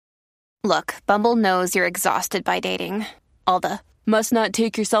Look, Bumble knows you're exhausted by dating. All the must not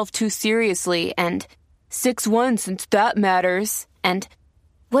take yourself too seriously and 6'1" since that matters. And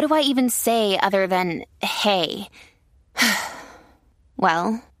what do I even say other than hey?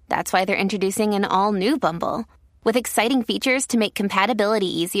 Well, that's why they're introducing an all-new Bumble with exciting features to make compatibility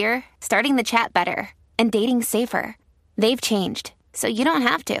easier, starting the chat better, and dating safer. They've changed, so you don't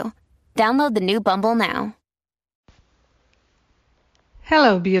have to. Download the new Bumble now.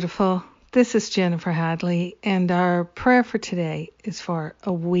 Hello, beautiful. This is Jennifer Hadley, and our prayer for today is for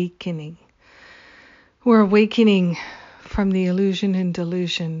awakening. We're awakening from the illusion and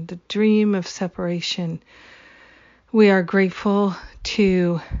delusion, the dream of separation. We are grateful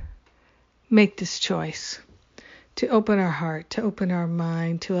to make this choice, to open our heart, to open our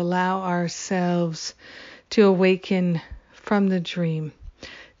mind, to allow ourselves to awaken from the dream,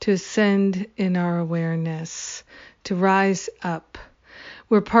 to ascend in our awareness, to rise up.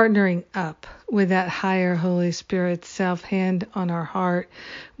 We're partnering up with that higher Holy Spirit self, hand on our heart.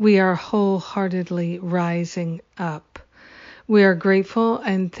 We are wholeheartedly rising up. We are grateful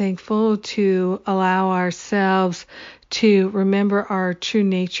and thankful to allow ourselves to remember our true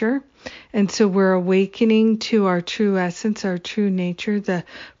nature. And so we're awakening to our true essence, our true nature, the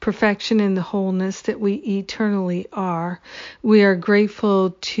perfection and the wholeness that we eternally are. We are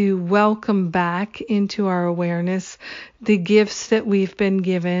grateful to welcome back into our awareness the gifts that we've been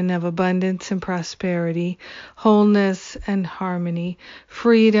given of abundance and prosperity, wholeness and harmony,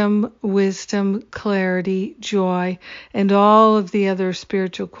 freedom, wisdom, clarity, joy, and all of the other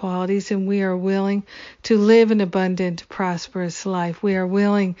spiritual qualities. And we are willing to live an abundant, prosperous life. We are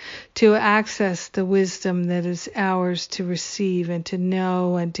willing to access the wisdom that is ours to receive and to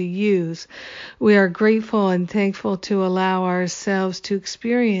know and to use. We are grateful and thankful to allow ourselves to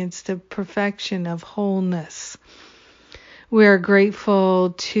experience the perfection of wholeness. We are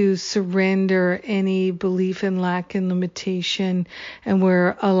grateful to surrender any belief in lack and limitation, and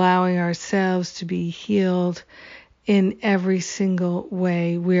we're allowing ourselves to be healed in every single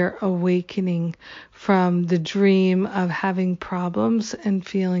way. We're awakening from the dream of having problems and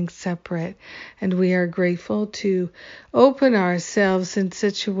feeling separate. And we are grateful to open ourselves in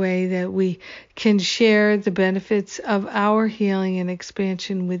such a way that we can share the benefits of our healing and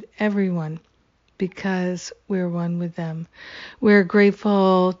expansion with everyone, because we're one with them. We're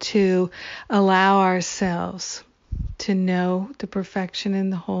grateful to allow ourselves to know the perfection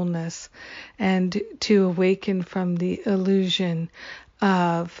and the wholeness, and to awaken from the illusion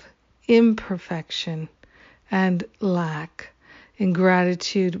of imperfection and lack. In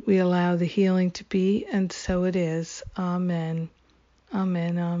gratitude, we allow the healing to be, and so it is. Amen.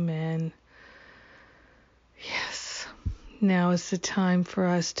 Amen. Amen. Yes. Now is the time for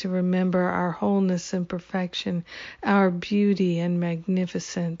us to remember our wholeness and perfection, our beauty and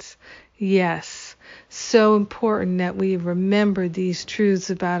magnificence. Yes, so important that we remember these truths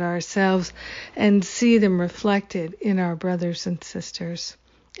about ourselves and see them reflected in our brothers and sisters.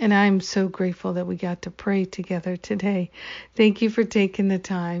 And I'm so grateful that we got to pray together today. Thank you for taking the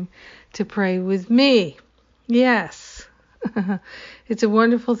time to pray with me. Yes, it's a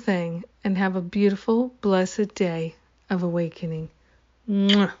wonderful thing, and have a beautiful, blessed day of awakening.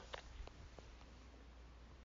 Mwah.